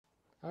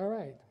All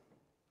right.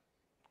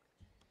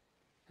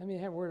 Let me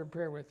have a word of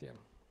prayer with you.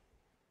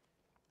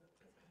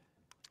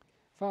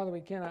 Father,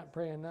 we cannot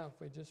pray enough.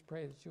 We just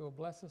pray that you will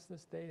bless us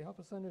this day. Help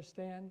us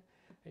understand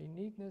a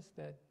uniqueness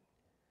that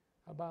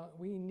about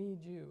we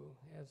need you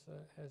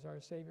as our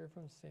Savior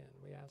from sin.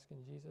 We ask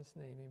in Jesus'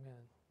 name,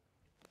 amen.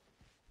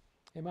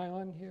 Am I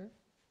on here?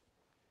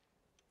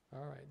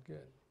 All right,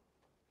 good.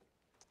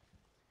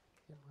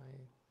 Get my...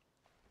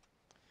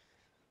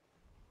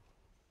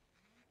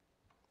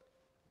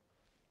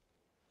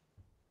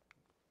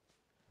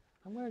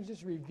 I'm going to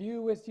just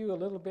review with you a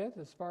little bit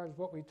as far as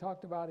what we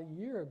talked about a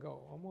year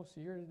ago, almost a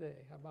year today.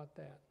 How about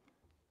that?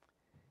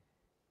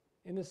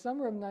 In the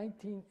summer of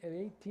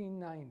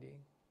 1890,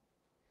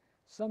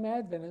 some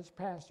Adventist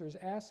pastors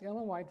asked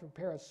Ellen White to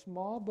prepare a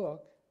small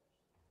book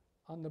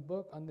on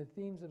the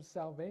themes of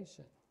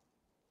salvation.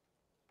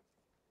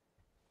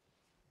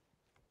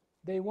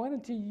 They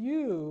wanted to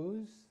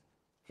use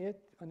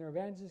it on their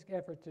evangelistic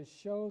effort to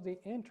show the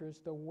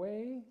interest, the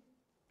way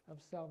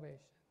of salvation.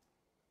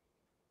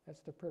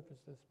 That's the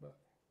purpose of this book.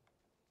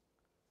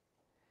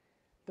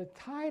 The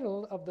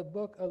title of the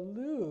book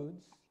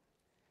alludes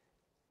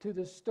to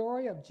the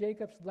story of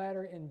Jacob's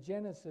ladder in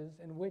Genesis,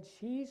 in which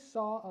he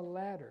saw a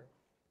ladder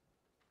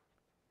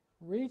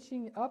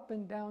reaching up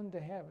and down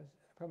to heaven,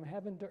 from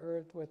heaven to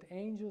earth, with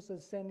angels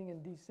ascending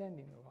and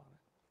descending upon it.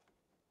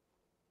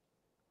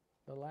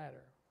 The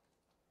ladder.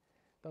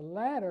 The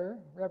ladder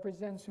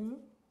represents who?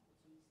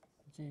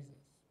 Jesus.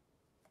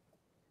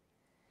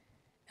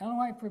 Ellen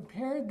White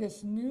prepared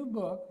this new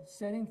book,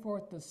 setting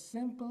forth the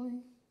simply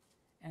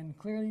and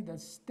clearly the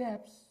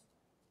steps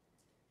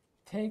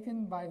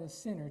taken by the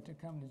sinner to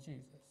come to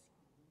Jesus.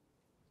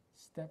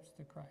 Steps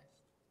to Christ.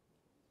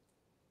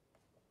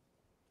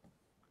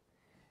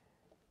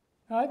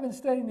 Now, I've been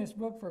studying this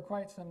book for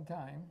quite some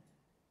time,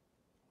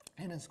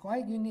 and it's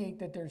quite unique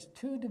that there's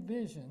two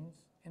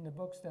divisions in the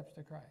book Steps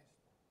to Christ.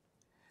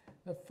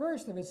 The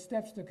first of it,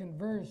 Steps to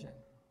Conversion.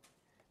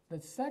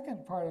 The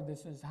second part of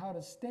this is how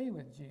to stay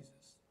with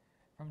Jesus,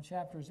 from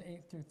chapters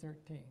 8 through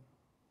 13.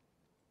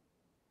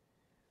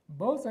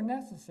 Both are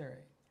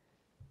necessary.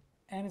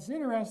 And it's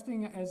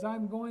interesting, as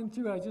I'm going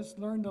through, I just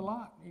learned a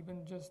lot,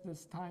 even just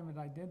this time that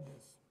I did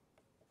this.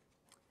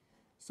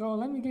 So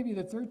let me give you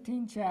the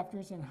 13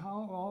 chapters and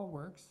how it all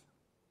works.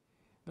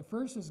 The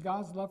first is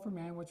God's love for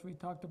man, which we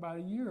talked about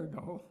a year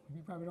ago.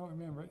 You probably don't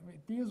remember it.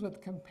 It deals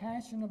with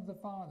compassion of the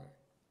Father.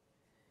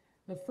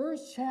 The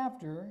first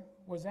chapter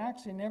was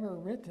actually never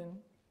written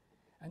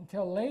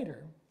until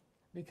later,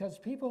 because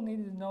people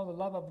needed to know the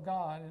love of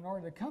God in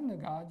order to come to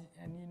God,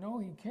 and you know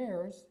He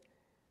cares.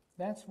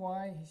 That's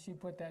why she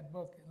put that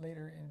book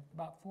later, in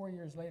about 4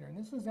 years later. And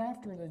this was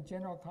after the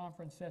General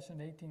Conference session of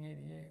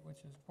 1888,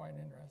 which is quite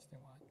an interesting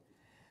one.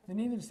 The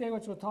need to say,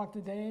 which we'll talk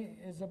today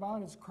is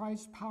about, is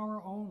Christ's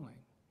power only.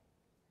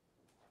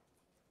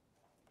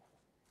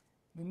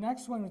 The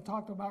next one we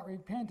talked about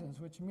repentance,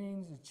 which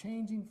means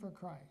changing for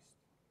Christ.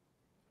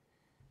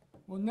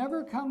 We'll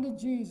never come to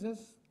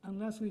Jesus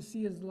unless we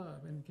see His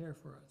love and care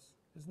for us.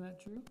 Isn't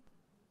that true?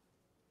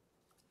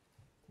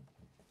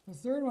 The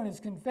third one is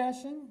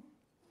confession,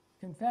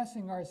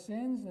 confessing our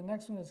sins. The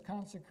next one is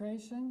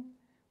consecration,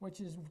 which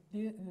is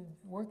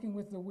working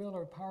with the will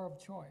or power of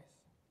choice.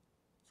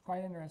 It's quite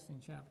an interesting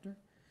chapter.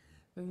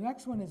 The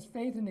next one is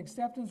faith and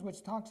acceptance,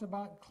 which talks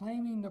about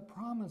claiming the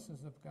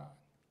promises of God.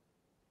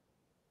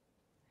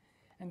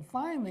 And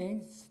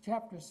finally,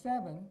 chapter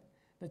 7,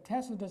 the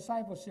test of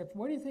discipleship.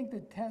 What do you think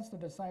the test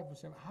of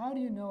discipleship? How do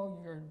you know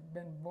you've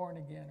been born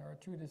again or a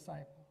true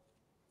disciple?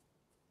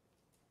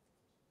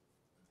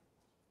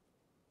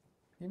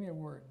 Give me a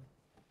word.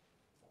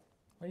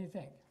 What do you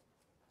think?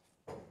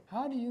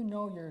 How do you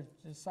know you're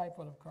a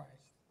disciple of Christ?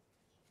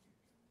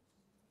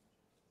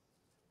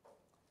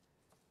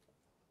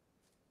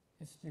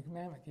 It's the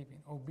commandment keeping,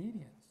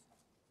 obedience.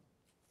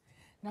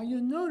 Now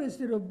you'll notice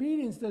that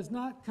obedience does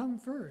not come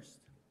first.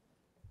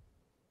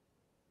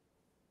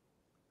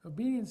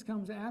 Obedience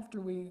comes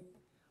after we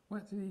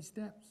went through these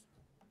steps.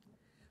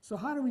 So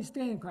how do we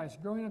stay in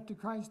Christ? Growing up to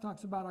Christ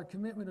talks about our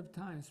commitment of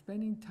time,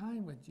 spending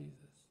time with Jesus.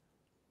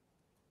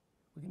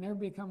 We can never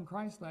become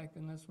Christ-like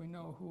unless we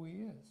know who He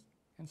is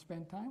and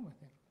spend time with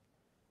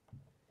Him.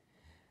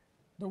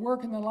 The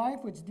work in the life,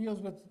 which deals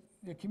with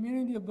the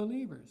community of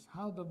believers,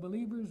 how the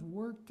believers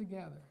work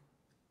together.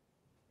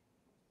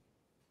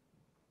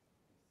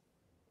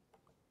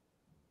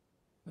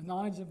 The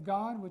knowledge of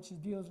God, which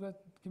deals with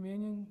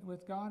communion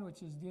with God,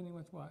 which is dealing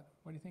with what?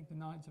 What do you think the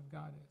knowledge of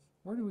God is?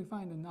 Where do we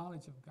find the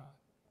knowledge of God?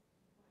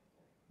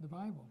 The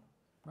Bible,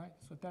 right?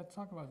 That's what that's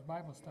talking about, is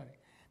Bible study.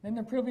 Then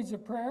the privilege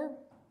of prayer,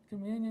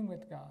 communion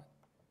with God.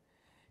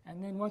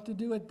 And then what to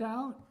do with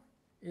doubt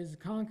is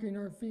conquering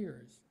our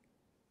fears.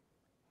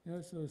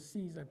 Notice those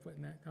C's I put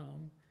in that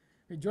column.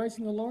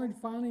 Rejoicing in the Lord,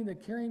 finally, the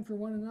caring for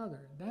one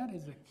another. That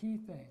is a key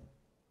thing.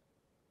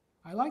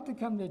 I like to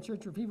come to a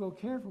church where people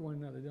care for one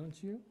another,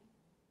 don't you?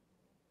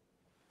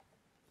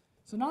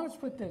 So now let's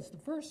put this. The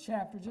first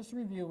chapter, just to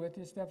review with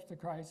you, Steps to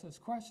Christ, is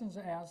questions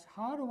asked.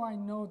 How do I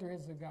know there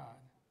is a God?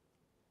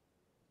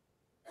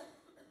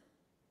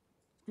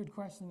 It's Good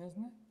question,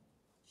 isn't it?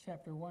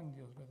 Chapter 1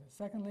 deals with it.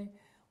 Secondly,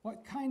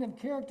 what kind of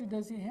character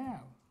does he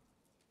have?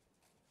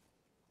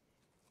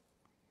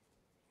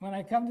 When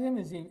I come to him,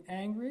 is he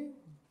angry?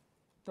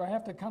 Do I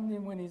have to come to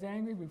him when he's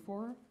angry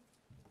before?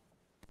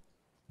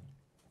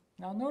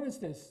 Now notice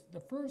this.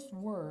 The first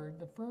word,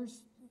 the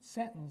first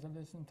sentence of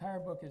this entire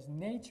book is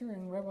nature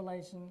and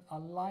revelation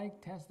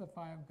alike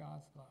testify of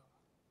God's love.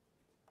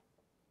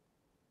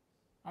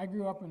 I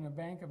grew up in the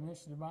bank of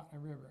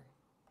Nishnabotna River.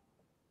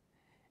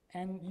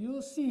 And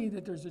you'll see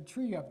that there's a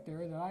tree up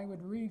there that I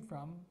would read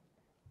from,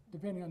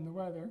 depending on the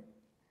weather.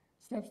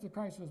 Steps to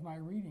Christ was my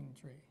reading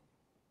tree.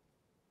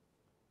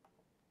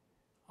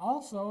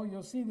 Also,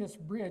 you'll see this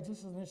bridge. This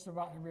is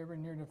Nishnabotna River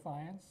near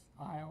Defiance,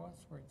 Iowa. That's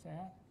where it's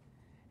at.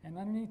 And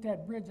underneath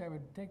that bridge, I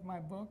would take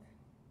my book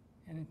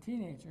and a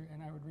teenager,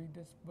 and I would read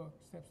this book,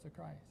 Steps to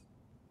Christ.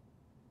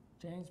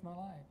 Changed my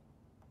life.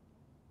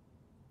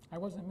 I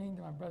wasn't mean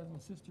to my brothers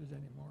and sisters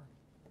anymore.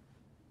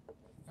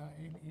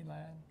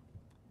 Elad.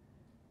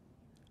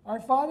 Our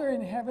Father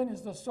in heaven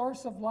is the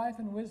source of life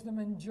and wisdom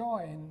and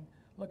joy. And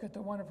look at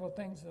the wonderful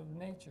things of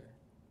nature.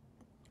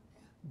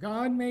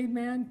 God made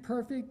man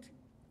perfect,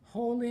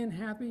 holy, and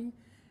happy,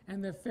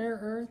 and the fair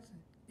earth,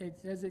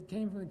 as it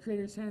came from the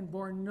Creator's hand,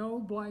 bore no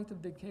blight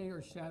of decay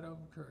or shadow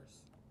of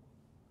curse.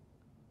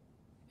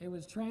 It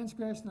was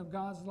transgression of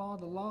God's law,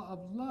 the law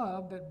of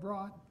love, that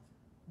brought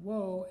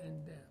woe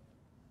and death.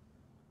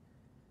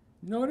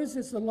 Notice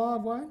it's the law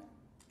of what?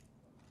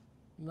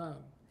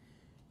 Love.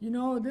 You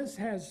know, this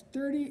has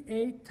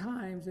 38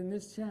 times in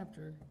this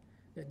chapter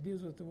that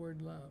deals with the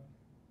word love.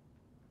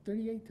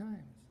 38 times.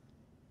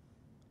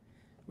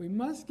 We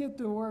must get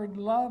the word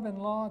love and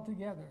law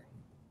together.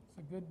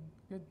 It's a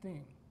good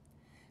thing.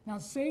 Now,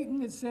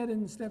 Satan, it said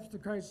in Steps to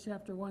Christ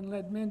chapter 1,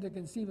 led men to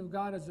conceive of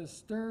God as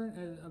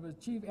a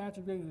chief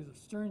attribute of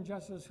stern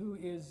justice, who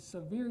is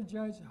severe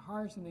judge,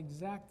 harsh and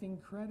exacting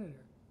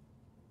creditor.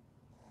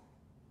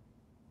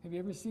 Have you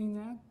ever seen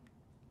that?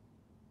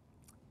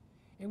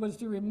 It was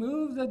to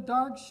remove the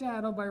dark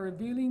shadow by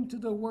revealing to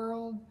the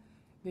world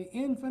the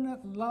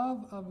infinite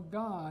love of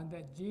God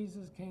that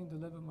Jesus came to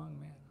live among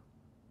men.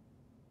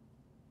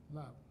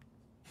 Love.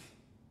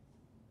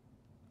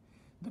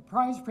 The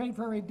price paid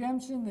for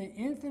redemption, the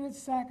infinite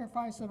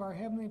sacrifice of our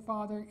Heavenly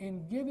Father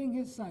in giving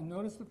His Son.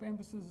 Notice the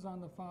emphasis is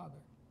on the Father.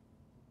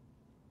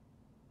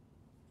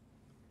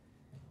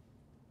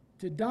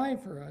 To die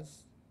for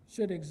us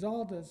should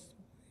exalt us,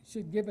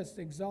 should give us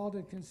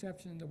exalted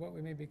conception of what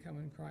we may become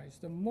in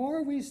Christ. The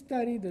more we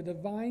study the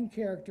divine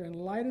character in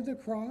light of the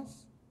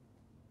cross,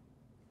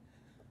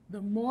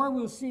 the more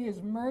we'll see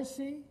His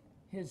mercy,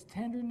 His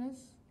tenderness,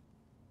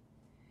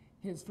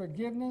 His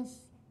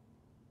forgiveness,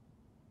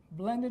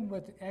 blended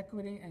with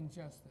equity and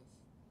justice.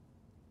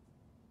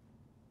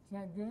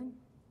 Isn't that good?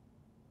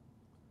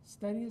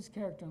 Study His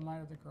character in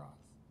light of the cross.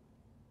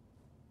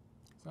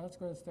 So let's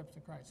go to Steps to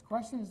Christ.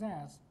 Question is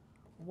asked,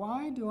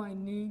 why do I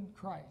need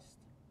Christ?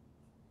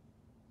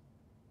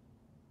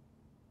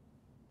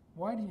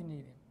 Why do you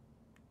need Him?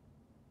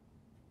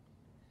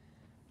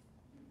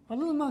 A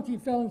little monkey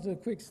fell into a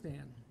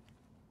quicksand.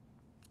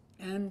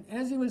 And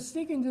as he was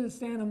sinking to the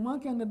sand, a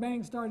monkey on the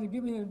bank started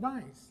giving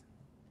advice.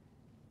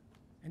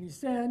 And he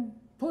said,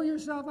 pull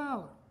yourself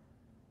out.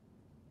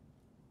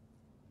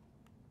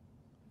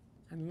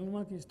 And the little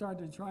monkey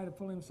started to try to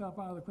pull himself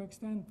out of the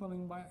quicksand,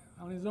 pulling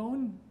on his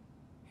own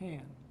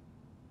hand.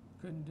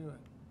 Couldn't do it.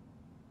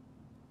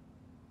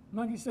 The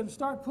monkey said,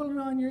 start pulling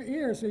on your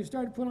ear. So he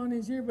started pulling on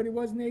his ear, but he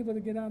wasn't able to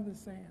get out of the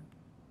sand.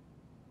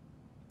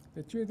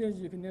 The truth is,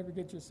 you can never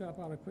get yourself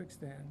out of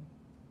quicksand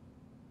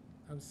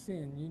of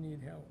sin. You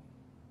need help.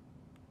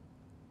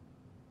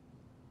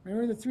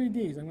 Remember the 3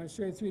 Ds. I'm going to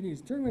show you 3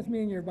 Ds. Turn with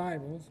me in your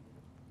Bibles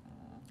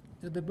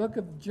to the book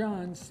of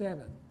John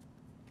 7.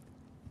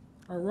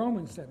 Or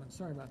Romans 7.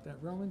 Sorry about that.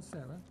 Romans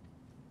 7. I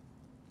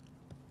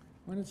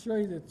want to show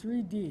you the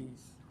 3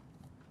 Ds.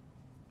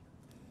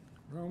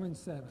 Romans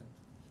 7.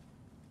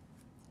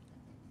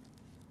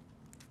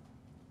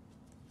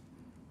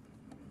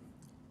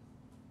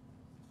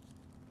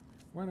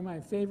 One of my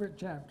favorite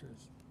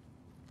chapters.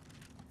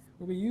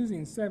 We'll be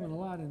using 7 a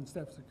lot in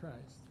Steps to Christ.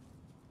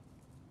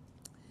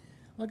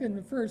 Look in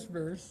the first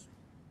verse.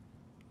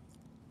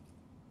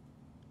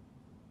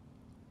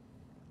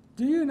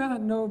 Do you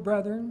not know,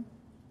 brethren,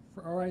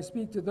 for I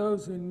speak to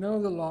those who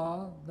know the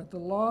law, that the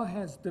law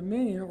has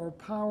dominion or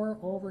power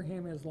over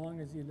him as long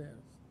as he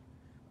lives?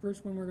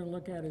 First one we're going to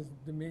look at is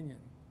dominion.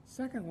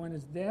 Second one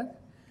is death.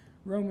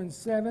 Romans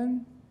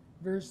 7,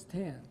 verse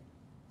 10.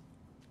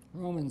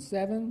 Romans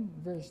 7,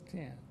 verse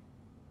 10.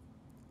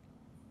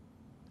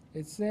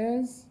 It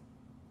says,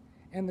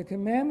 and the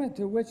commandment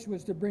to which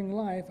was to bring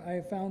life, I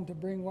have found to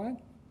bring what?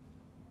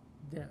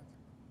 Death.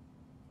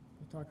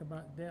 We'll talk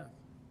about death.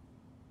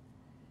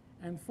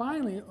 And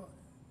finally,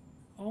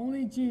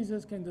 only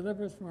Jesus can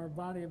deliver us from our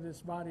body of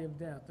this body of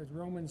death. That's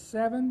Romans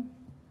 7,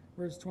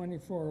 verse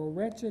 24. O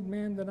wretched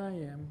man that I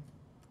am,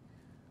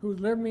 who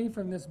delivered me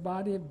from this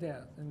body of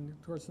death. And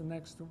of course, the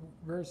next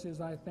verse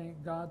is, I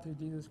thank God through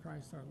Jesus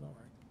Christ our Lord.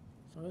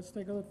 So let's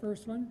take a look at the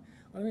first one.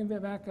 Let me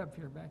back up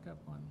here, back up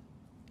one.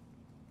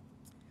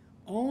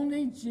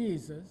 Only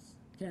Jesus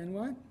can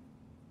what?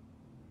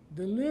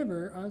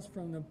 Deliver us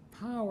from the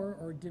power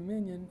or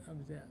dominion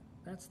of death.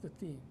 That's the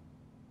theme.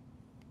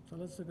 So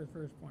let's look at the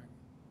first point.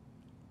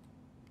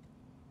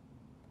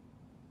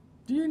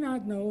 Do you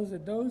not know,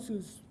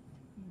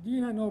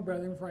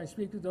 brethren, for I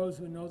speak to those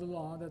who know the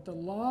law, that the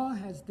law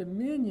has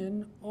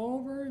dominion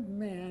over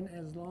man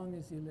as long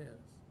as he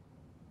lives?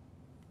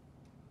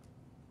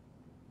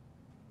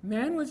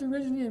 Man was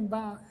originally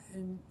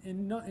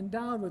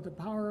endowed with the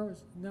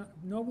powers,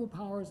 noble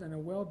powers and a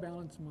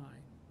well-balanced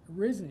mind.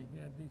 Originally, he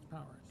had these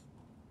powers.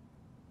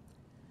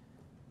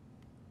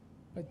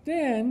 But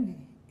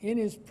then, he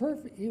was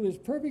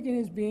perfect in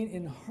his being,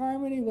 in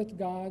harmony with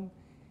God.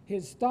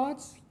 His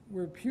thoughts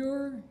were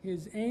pure.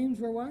 His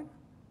aims were what?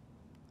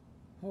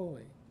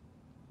 Holy.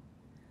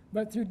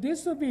 But through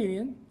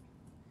disobedience,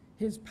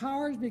 his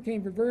powers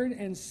became perverted,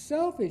 and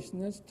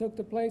selfishness took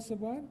the place of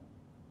what?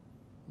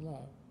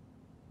 Love.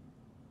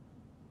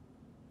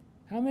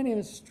 How many of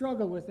us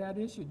struggle with that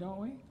issue,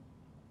 don't we?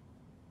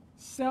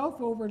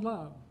 Self over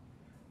love.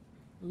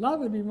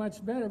 Love would be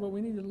much better, but we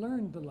need to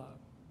learn to love.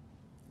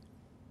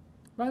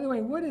 By the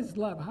way, what is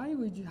love? How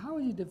would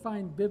you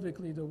define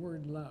biblically the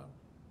word love?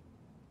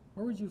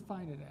 Where would you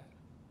find it at?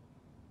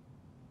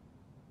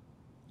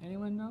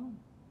 Anyone know?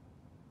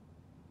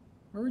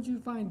 Where would you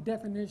find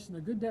a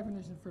good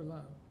definition for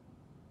love?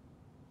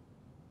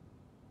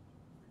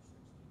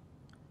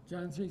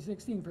 John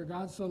 3:16, for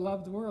God so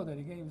loved the world that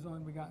he gave his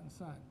only begotten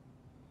Son.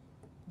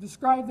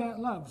 Describe that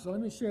love. So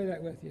let me share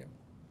that with you.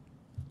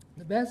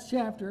 The best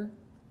chapter,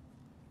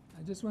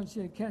 I just want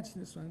you to catch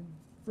this one.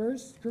 1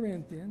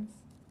 Corinthians,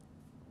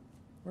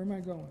 where am I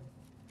going?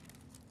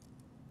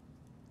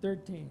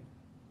 13.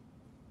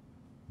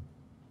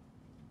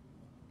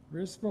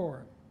 Verse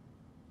 4.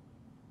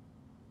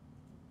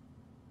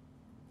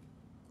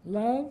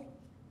 Love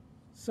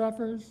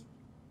suffers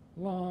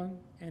long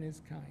and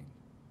is kind.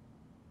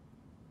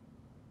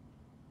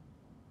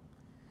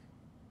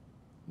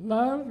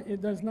 Love,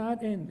 it does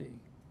not envy.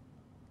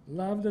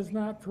 Love does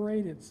not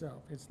parade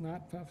itself. It's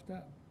not puffed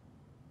up.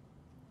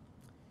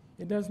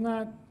 It does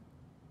not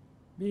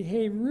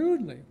behave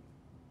rudely.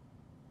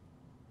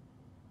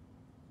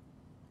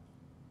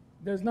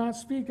 Does not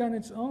speak on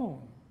its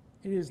own.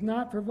 It is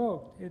not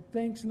provoked. It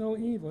thinks no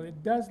evil.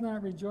 It does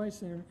not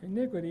rejoice in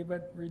iniquity,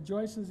 but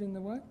rejoices in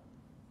the what?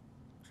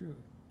 Truth.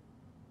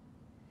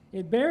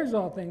 It bears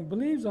all things,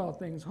 believes all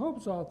things,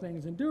 hopes all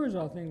things, endures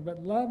all things,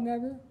 but love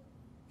never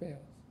fails.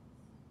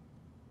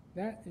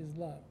 That is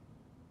love.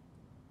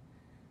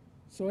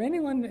 So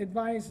anyone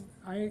advised,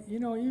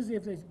 usually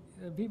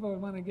if people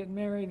want to get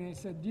married and they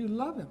said, do you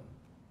love him?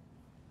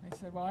 They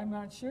said, well, I'm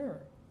not sure.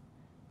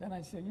 Then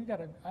I said,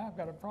 I've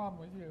got a problem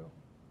with you.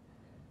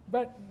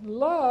 But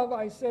love,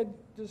 I said,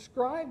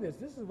 describe this.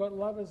 This is what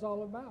love is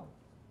all about.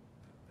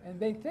 And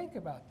they think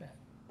about that.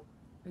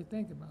 They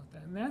think about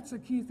that. And that's a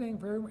key thing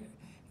for everyone. In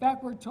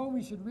fact, we're told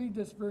we should read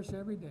this verse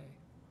every day,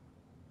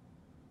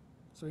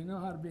 so we know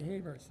how to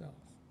behave ourselves,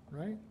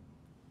 right?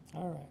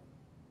 All right.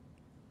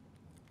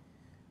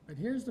 But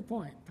here's the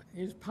point.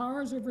 His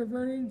powers are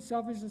perverted,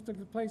 selfishness took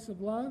the place of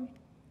love.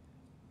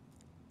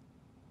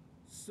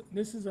 So,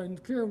 this is a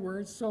clear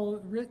word. So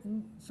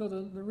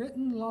the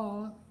written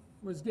law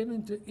was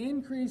given to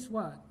increase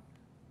what?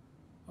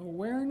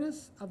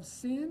 Awareness of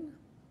sin.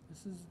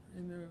 This is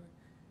in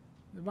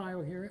the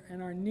Bible here,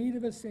 and our need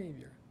of a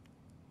Savior.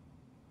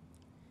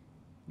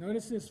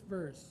 Notice this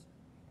verse,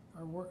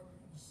 or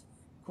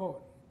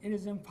quote, it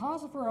is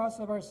impossible for us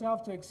of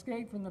ourselves to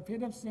escape from the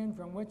pit of sin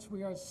from which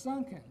we are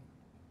sunken.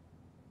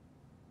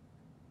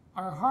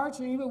 Our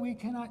hearts are evil, we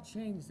cannot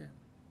change them.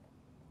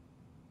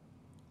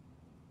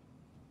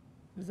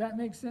 Does that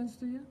make sense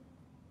to you?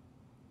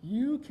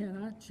 You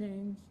cannot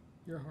change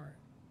your heart.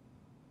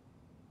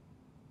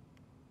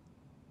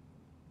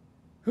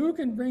 Who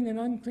can bring an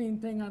unclean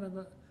thing out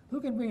of who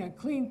can bring a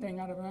clean thing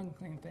out of an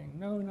unclean thing?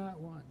 No, not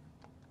one.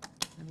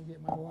 Let me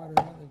get my water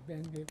out that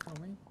Ben gave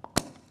for me.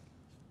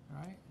 All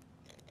right.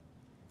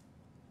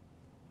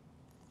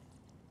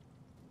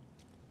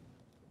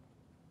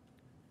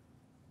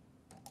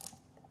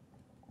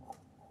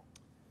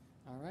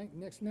 All right,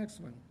 next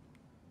one.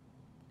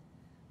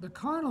 The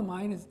carnal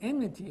mind is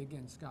enmity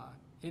against God.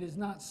 It is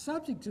not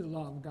subject to the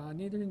law of God,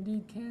 neither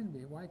indeed can be.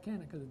 Why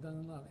can't it? Because it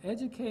doesn't love.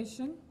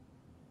 Education,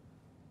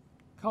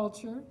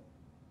 culture,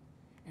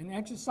 and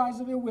exercise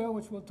of their will,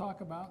 which we'll talk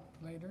about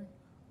later,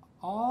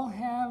 all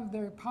have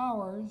their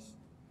powers,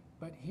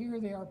 but here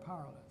they are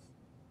powerless.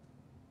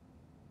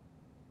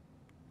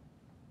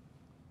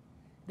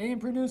 They can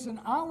produce an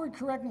outward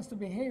correctness to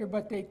behavior,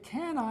 but they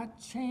cannot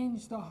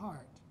change the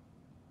heart.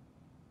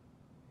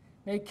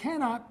 They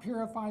cannot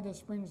purify the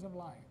springs of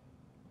life.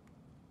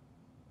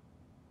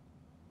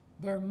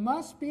 There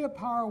must be a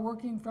power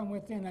working from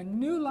within, a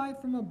new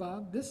life from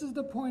above. This is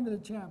the point of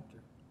the chapter.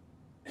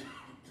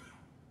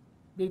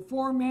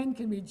 Before men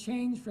can be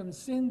changed from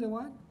sin to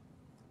what?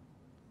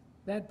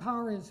 That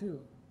power is who?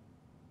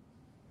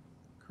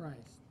 Christ.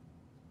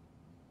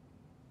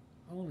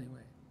 Only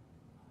way.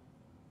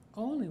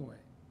 Only way.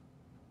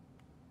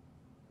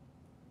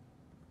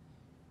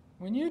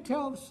 When you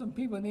tell some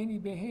people they need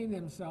to behave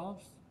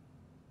themselves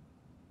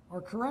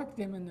or correct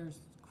them in their,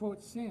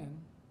 quote, sin,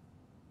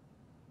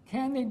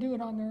 can they do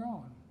it on their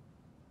own?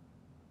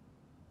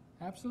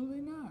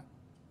 Absolutely not.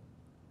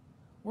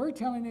 We're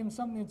telling them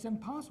something that's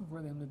impossible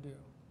for them to do.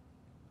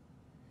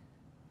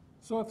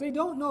 So if they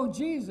don't know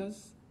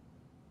Jesus,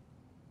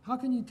 how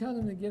can you tell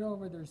them to get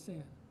over their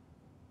sin?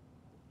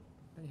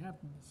 They have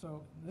to.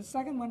 So the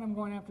second one I'm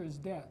going after is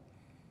death.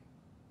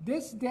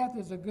 This death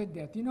is a good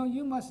death. You know,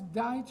 you must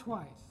die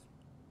twice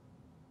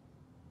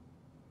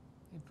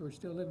if we're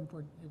still living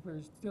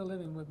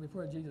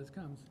before Jesus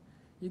comes.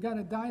 You got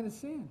to die to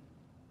sin.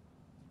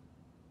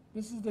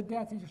 This is the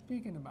death he's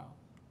speaking about.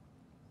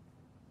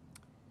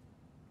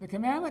 The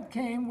commandment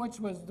came, which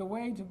was the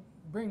way to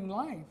bring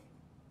life,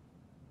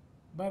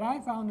 but I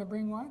found to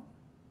bring what?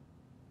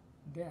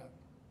 Death.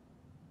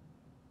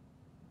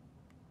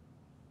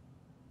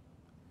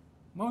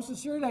 Most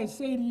assuredly I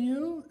say to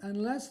you,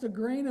 unless the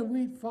grain of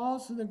wheat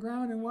falls to the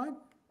ground and what?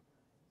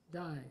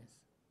 Dies.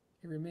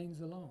 It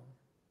remains alone.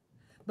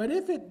 But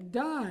if it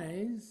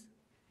dies,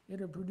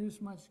 it'll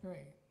produce much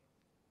grain.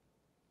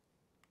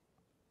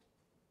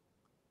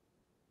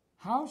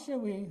 How shall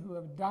we who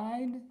have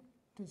died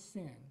to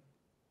sin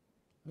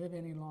live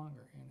any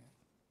longer in it?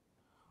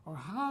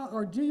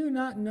 Or do you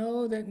not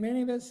know that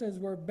many of us, as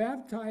we're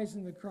baptized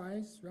into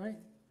Christ, right?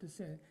 To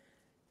say,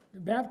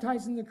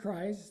 baptized into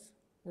Christ,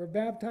 we're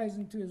baptized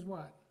into his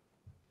what?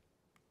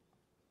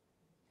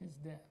 His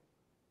death.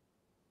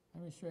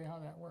 Let me show you how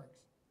that works.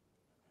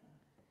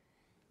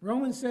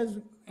 Romans says,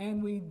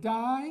 and we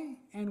die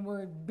and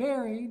we're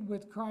buried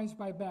with Christ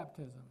by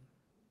baptism.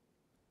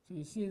 So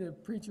you see the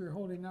preacher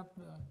holding up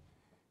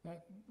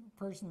that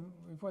person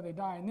before they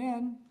die. And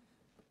then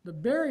the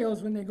burial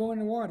is when they go in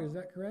the water. Is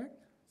that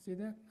correct? See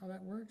that, how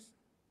that works?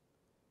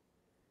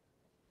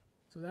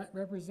 So that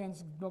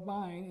represents the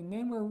mind. And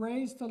then we're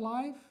raised to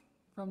life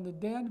from the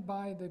dead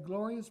by the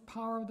glorious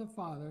power of the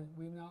Father.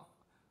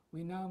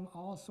 We now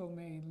also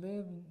may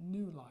live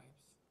new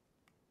lives.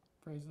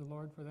 Praise the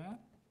Lord for that.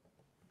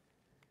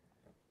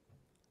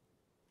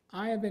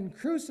 I have been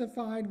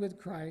crucified with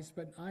Christ,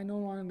 but I no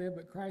longer live,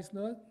 but Christ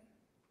lives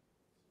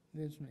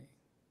in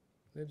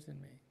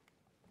me.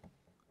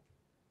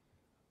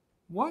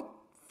 What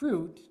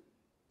fruit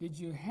did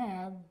you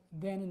have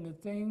then in the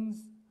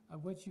things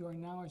of which you are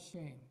now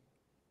ashamed?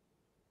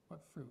 What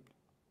fruit?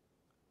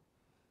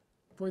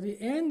 For the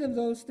end of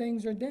those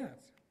things are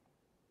death.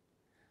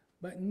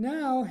 But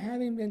now,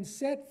 having been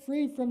set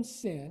free from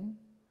sin,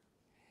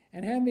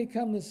 and having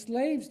become the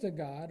slaves to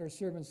God, or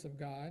servants of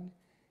God,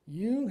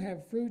 you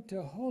have fruit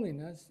to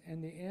holiness,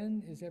 and the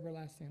end is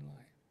everlasting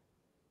life.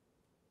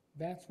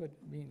 That's what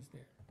it means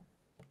there.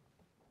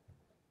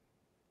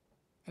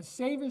 A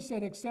Savior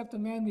said, except a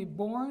man be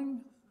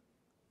born,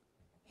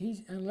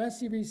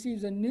 unless he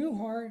receives a new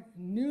heart,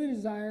 new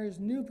desires,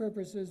 new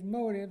purposes,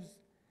 motives.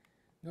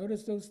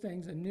 Notice those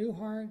things, a new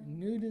heart,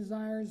 new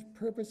desires,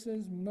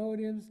 purposes,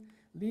 motives,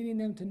 leading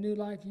them to new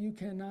life. You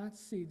cannot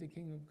see the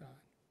kingdom of God.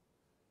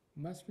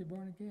 You must be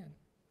born again.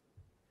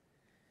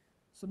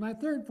 So my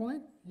third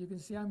point, you can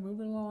see I'm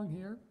moving along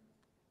here.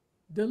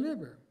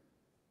 Deliver.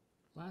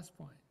 Last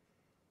point.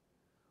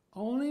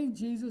 Only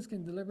Jesus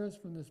can deliver us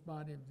from this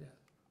body of death.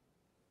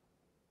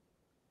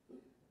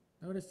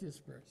 Notice this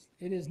verse.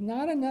 It is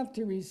not enough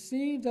to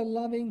receive the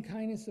loving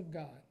kindness of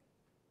God.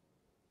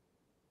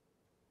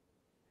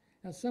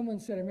 Now, someone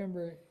said, I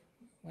remember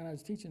when I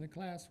was teaching a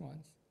class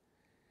once,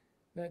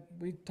 that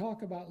we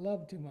talk about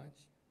love too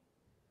much.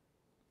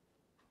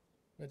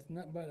 But it's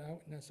not.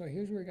 So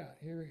here's where we got.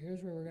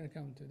 Here's where we're going to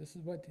come to. This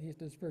is what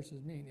this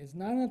verses mean. It's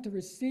not enough to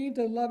receive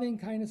the loving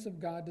kindness of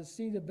God, to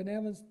see the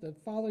benevolence, the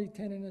fatherly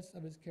tenderness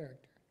of his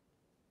character.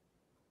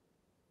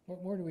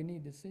 What more do we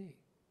need to see?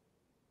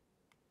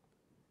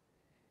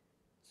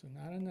 So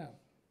not enough.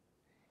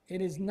 It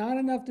is not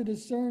enough to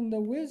discern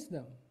the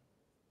wisdom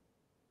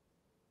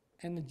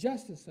and the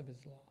justice of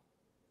his law,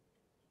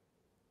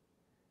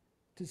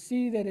 to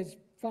see that it's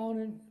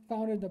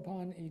founded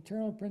upon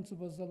eternal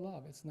principles of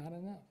love. It's not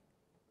enough.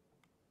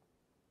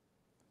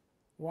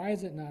 Why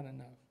is it not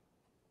enough?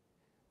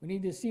 We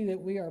need to see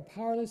that we are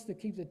powerless to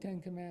keep the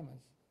Ten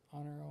Commandments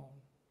on our own.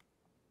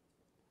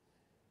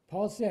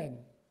 Paul said,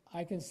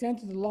 I consent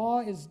that the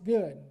law is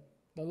good,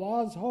 the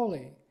law is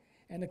holy,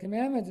 and the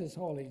commandment is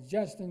holy,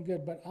 just and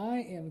good, but I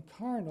am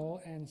carnal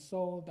and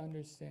sold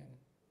under sin.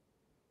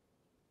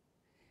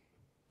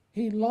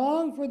 He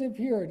longed for the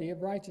purity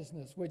of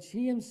righteousness, which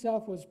he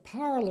himself was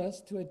powerless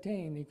to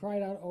attain. He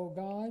cried out, O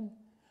God,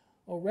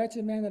 O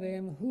wretched man that I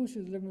am, who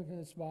should deliver me from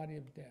this body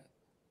of death?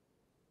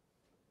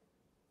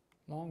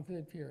 Long for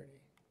the purity.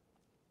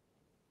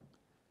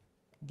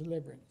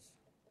 Deliverance.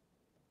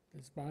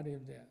 This body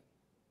of death.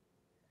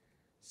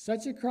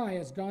 Such a cry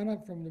has gone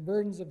up from the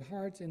burdens of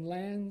hearts in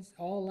lands,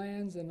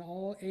 and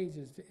all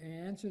ages. The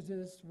answer to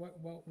this,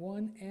 what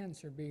one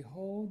answer,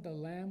 behold the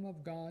Lamb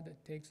of God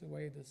that takes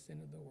away the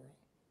sin of the world.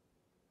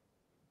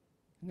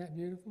 Isn't that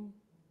beautiful?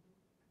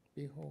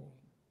 Behold.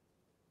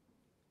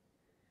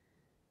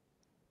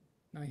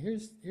 Now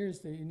here's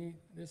the unique,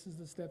 this is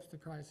the steps to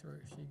Christ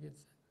where she gets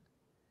it.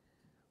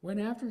 When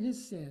after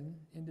his sin,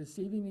 in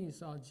deceiving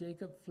Esau,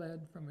 Jacob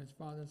fled from his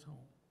father's home,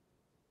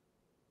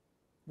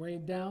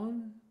 weighed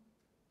down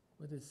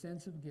with a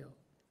sense of guilt.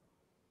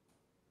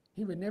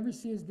 He would never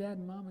see his dad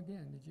and mom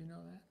again. Did you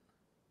know that?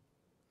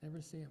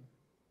 Never see him.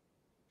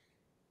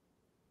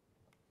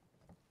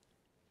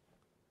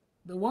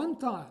 The one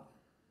thought,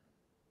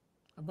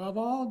 above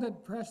all,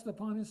 that pressed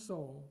upon his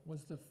soul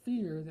was the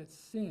fear that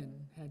sin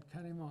had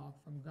cut him off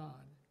from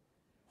God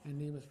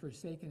and he was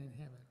forsaken in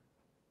heaven.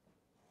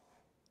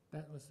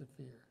 That was the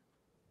fear.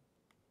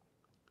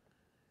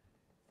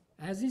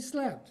 As he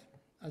slept,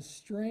 a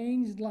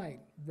strange light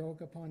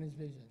broke upon his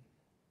vision.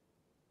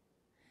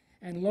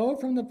 And lo,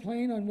 from the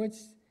plain on which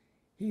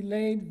he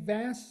laid,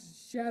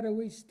 vast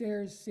shadowy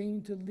stairs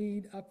seemed to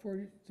lead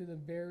upward to the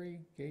very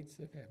gates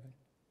of heaven.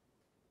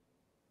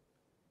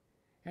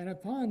 And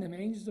upon them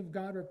angels of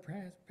God were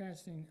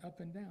passing up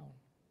and down.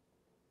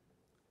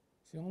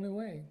 It's the only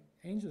way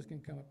angels can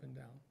come up and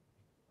down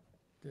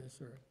to this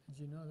earth. Did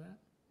you know that?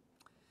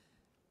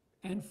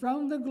 And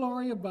from the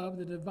glory above,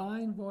 the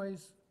divine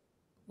voice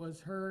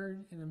was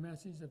heard in a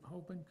message of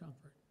hope and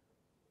comfort,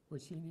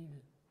 which he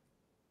needed.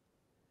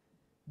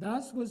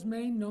 Thus was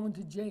made known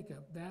to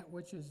Jacob that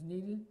which was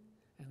needed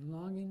and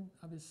longing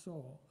of his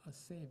soul, a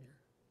Savior.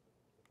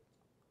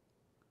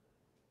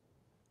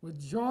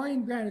 With joy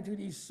and gratitude,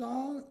 he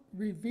saw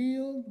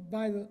revealed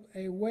by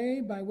a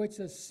way by which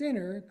a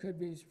sinner could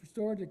be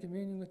restored to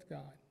communion with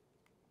God.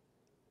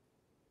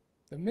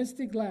 The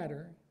mystic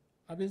ladder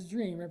of his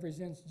dream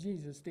represents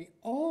Jesus, the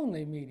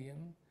only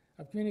medium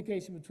of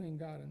communication between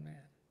God and man.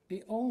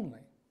 The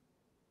only.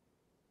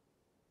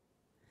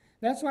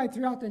 That's why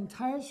throughout the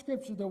entire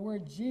scripture, the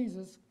word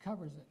Jesus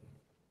covers it,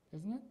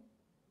 isn't it?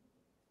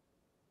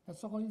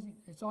 It's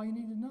all you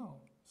need to know.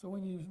 So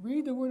when you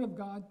read the word of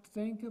God,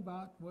 think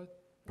about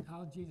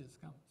how Jesus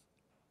comes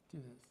to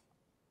this.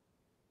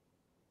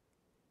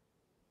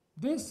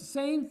 This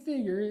same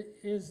figure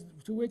is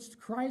to which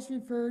Christ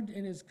referred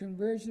in his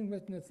conversion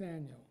with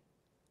Nathanael.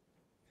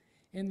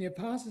 In the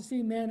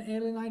apostasy, man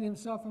alienated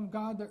himself from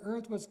God. The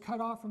earth was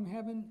cut off from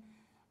heaven.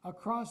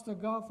 Across the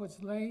gulf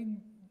which lay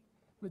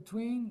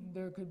between,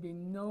 there could be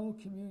no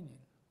communion.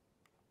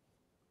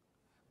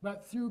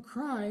 But through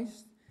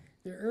Christ,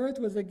 the earth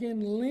was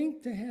again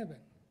linked to heaven.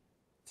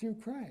 Through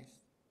Christ.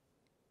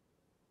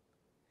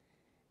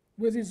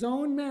 With his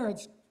own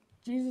merits,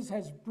 Jesus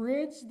has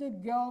bridged the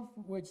gulf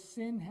which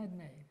sin had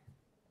made.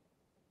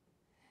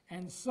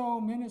 And so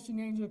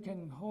ministering angel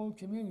can hold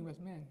communion with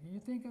men. You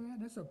think of that?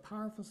 That's a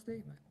powerful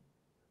statement.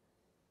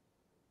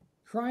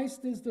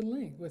 Christ is the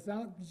link.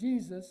 Without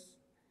Jesus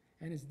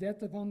and his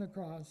death upon the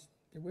cross,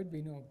 there would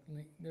be no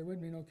link. There would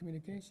be no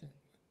communication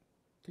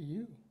to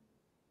you.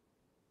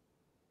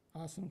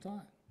 Awesome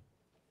thought.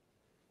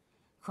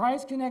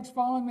 Christ connects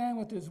fallen man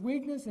with his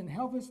weakness and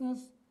helplessness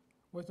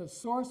with a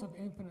source of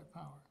infinite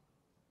power.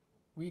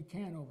 We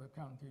can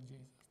overcome through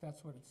Jesus.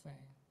 That's what it's saying.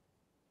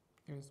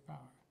 There's power.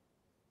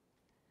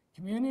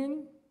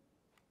 Communion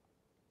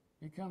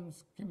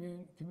becomes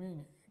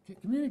communion.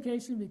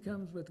 Communication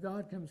becomes, with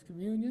God comes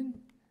communion,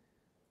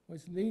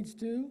 which leads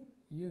to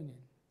union.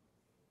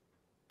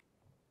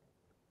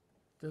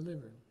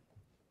 Delivered.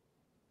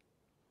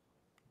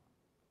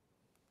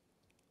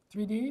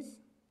 3 Ds.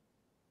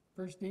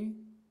 First D,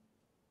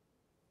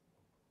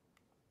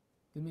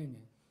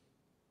 dominion.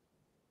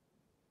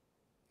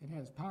 It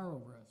has power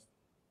over us.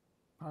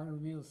 Power to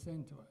reveal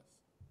sin to us.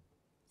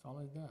 That's all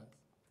it does.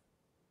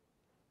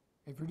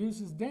 It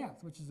produces death,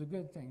 which is a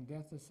good thing,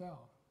 death to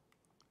self.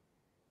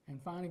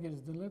 And finally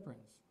gives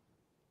deliverance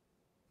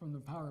from the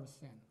power of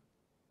sin.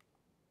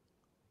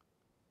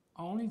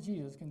 Only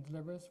Jesus can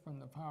deliver us from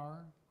the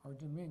power or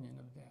dominion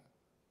of death.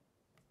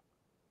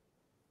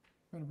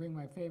 I'm going to bring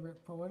my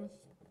favorite poetess,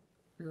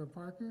 Vera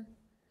Parker.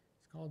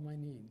 It's called My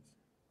Needs.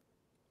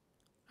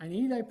 I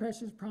need thy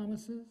precious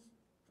promises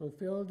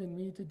fulfilled in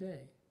me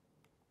today,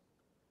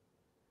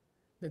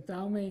 that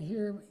thou may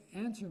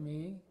answer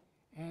me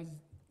as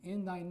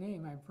in thy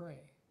name I pray.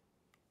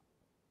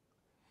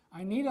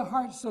 I need a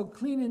heart so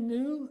clean and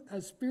new,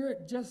 a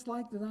spirit just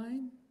like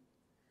thine,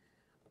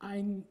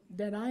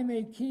 that I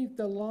may keep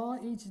the law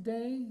each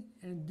day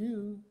and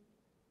do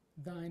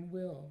thine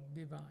will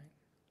divine.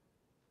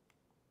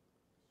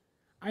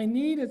 I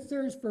need a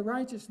thirst for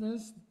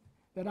righteousness,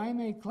 that I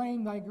may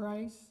claim thy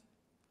grace,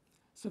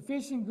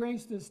 sufficient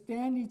grace to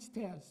stand each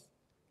test,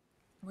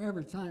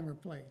 wherever time or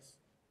place.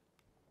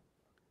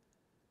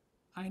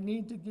 I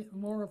need to get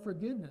more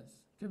forgiveness,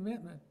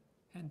 commitment,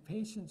 and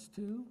patience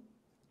too,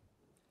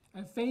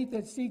 a faith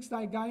that seeks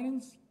thy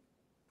guidance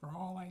for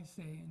all I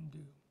say and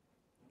do.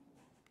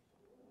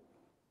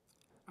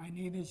 I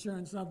need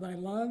assurance of thy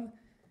love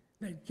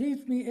that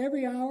keeps me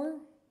every hour,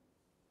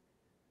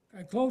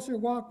 a closer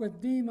walk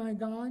with thee, my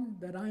God,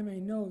 that I may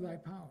know thy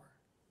power.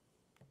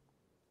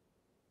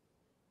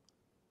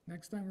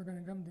 Next time we're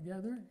going to come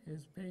together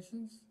is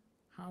patience.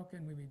 How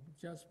can we be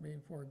just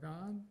before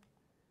God?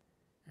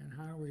 And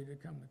how are we to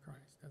come to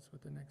Christ? That's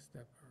what the next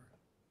step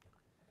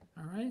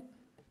are. All right?